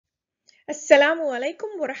Assalamu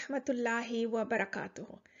alaikum wa rahmatullahi wa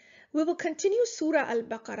barakatuh. We will continue Surah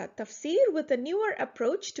Al-Baqarah Tafsir with a newer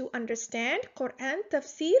approach to understand Quran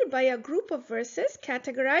Tafsir by a group of verses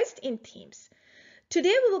categorized in themes.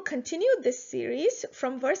 Today we will continue this series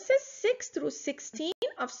from verses 6 through 16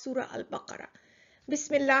 of Surah Al-Baqarah.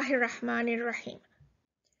 Bismillahir Rahmanir Rahim.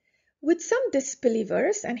 With some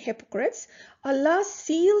disbelievers and hypocrites, Allah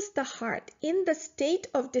seals the heart in the state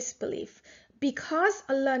of disbelief because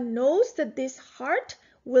Allah knows that this heart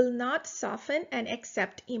will not soften and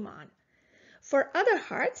accept Iman. For other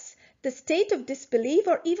hearts, the state of disbelief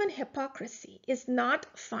or even hypocrisy is not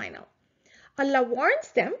final. Allah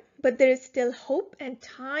warns them, but there is still hope and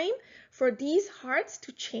time for these hearts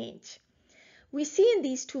to change. We see in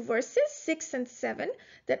these two verses, 6 and 7,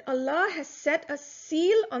 that Allah has set a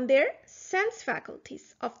seal on their sense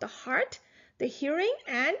faculties of the heart, the hearing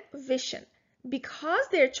and vision, because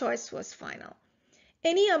their choice was final.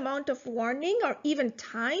 Any amount of warning or even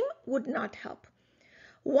time would not help.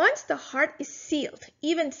 Once the heart is sealed,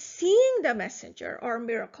 even seeing the messenger or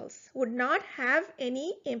miracles would not have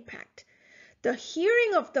any impact. The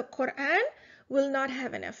hearing of the Quran will not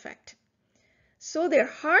have an effect. So their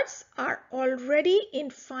hearts are already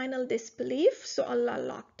in final disbelief, so Allah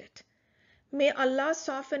locked it. May Allah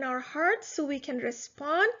soften our hearts so we can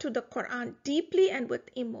respond to the Quran deeply and with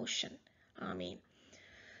emotion. Ameen.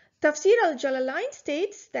 Tafsir al-Jalalain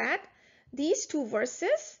states that these two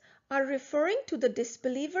verses are referring to the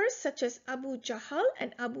disbelievers such as Abu Jahl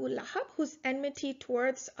and Abu Lahab, whose enmity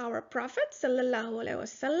towards our Prophet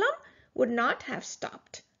ﷺ would not have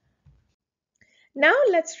stopped. Now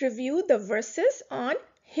let's review the verses on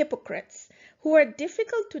hypocrites, who are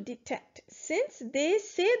difficult to detect since they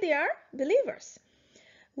say they are believers.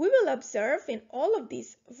 We will observe in all of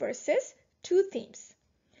these verses two themes.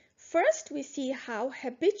 First, we see how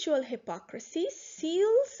habitual hypocrisy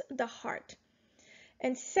seals the heart.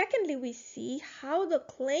 And secondly, we see how the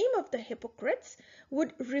claim of the hypocrites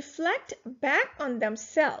would reflect back on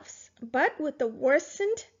themselves, but with a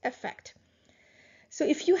worsened effect. So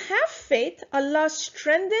if you have faith, Allah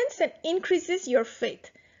strengthens and increases your faith.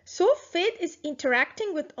 So faith is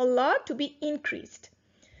interacting with Allah to be increased.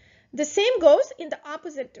 The same goes in the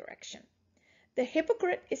opposite direction. The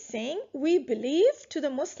hypocrite is saying, we believe to the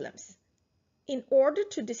Muslims in order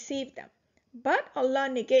to deceive them. But Allah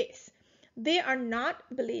negates. They are not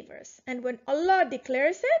believers. And when Allah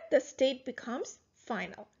declares it, the state becomes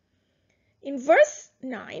final. In verse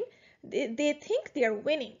 9, they think they are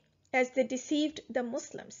winning, as they deceived the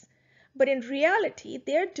Muslims. But in reality,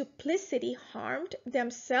 their duplicity harmed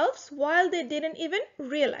themselves while they didn't even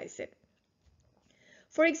realize it.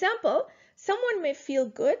 For example, someone may feel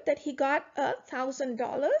good that he got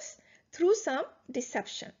 $1,000 through some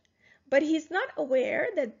deception, but he's not aware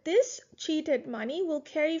that this cheated money will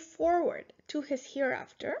carry forward to his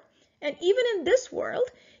hereafter, and even in this world,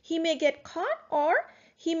 he may get caught or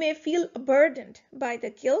he may feel burdened by the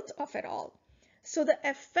guilt of it all. So the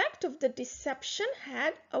effect of the deception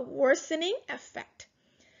had a worsening effect.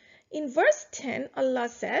 In verse 10, Allah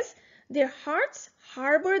says, their hearts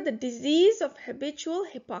harbor the disease of habitual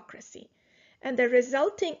hypocrisy, and the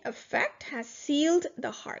resulting effect has sealed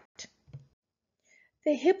the heart.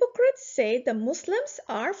 The hypocrites say the Muslims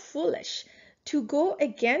are foolish to go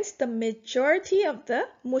against the majority of the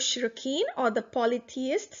mushrikeen or the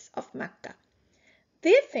polytheists of Mecca.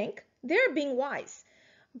 They think they're being wise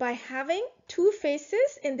by having two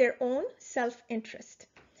faces in their own self-interest.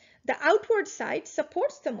 The outward side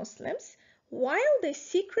supports the Muslims while they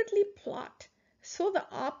secretly plot so the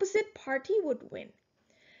opposite party would win.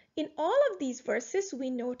 In all of these verses, we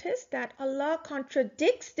notice that Allah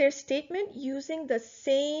contradicts their statement using the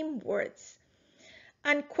same words.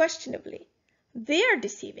 Unquestionably, they are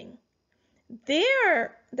deceiving. They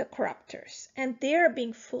are the corruptors and they are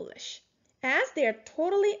being foolish, as they are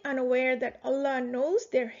totally unaware that Allah knows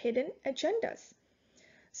their hidden agendas.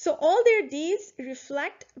 So all their deeds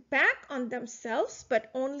reflect back on themselves,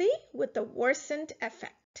 but only with a worsened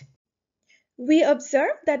effect. We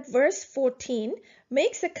observe that verse 14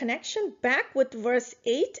 makes a connection back with verse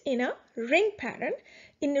 8 in a ring pattern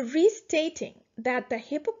in restating that the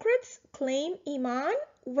hypocrites claim Iman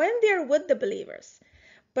when they are with the believers.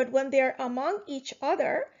 But when they are among each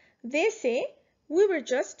other, they say, we were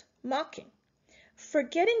just mocking,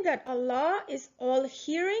 forgetting that Allah is all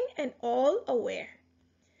hearing and all aware.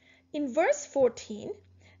 In verse 14,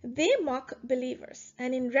 they mock believers,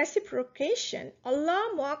 and in reciprocation,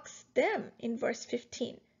 Allah mocks them in verse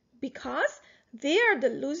 15 because they are the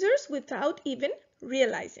losers without even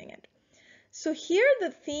realizing it. So here the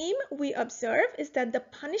theme we observe is that the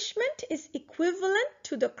punishment is equivalent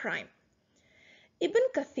to the crime. Ibn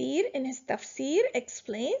Kathir in his Tafsir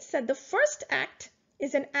explains that the first act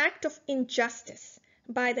is an act of injustice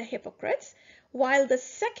by the hypocrites, while the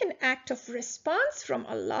second act of response from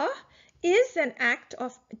Allah is an act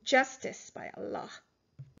of justice by Allah.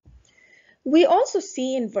 We also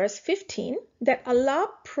see in verse 15 that Allah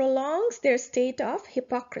prolongs their state of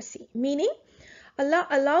hypocrisy, meaning Allah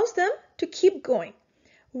allows them to keep going,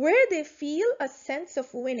 where they feel a sense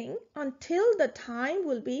of winning until the time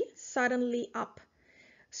will be suddenly up.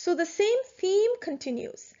 So the same theme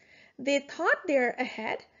continues. They thought they're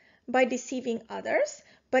ahead by deceiving others,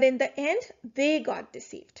 but in the end, they got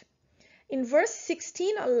deceived. In verse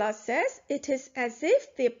 16, Allah says, it is as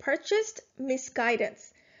if they purchased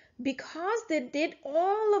misguidance because they did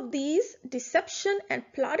all of these deception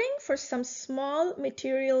and plotting for some small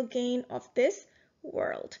material gain of this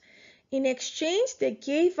world. In exchange, they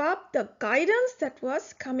gave up the guidance that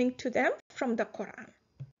was coming to them from the Quran.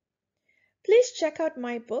 Please check out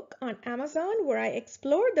my book on Amazon where I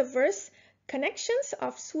explore the verse connections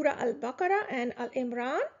of Surah Al-Baqarah and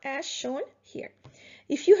Al-Imran as shown here.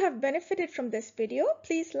 If you have benefited from this video,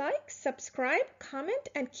 please like, subscribe, comment,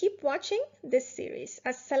 and keep watching this series.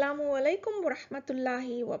 Assalamu alaikum wa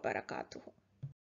rahmatullahi wa barakatuh.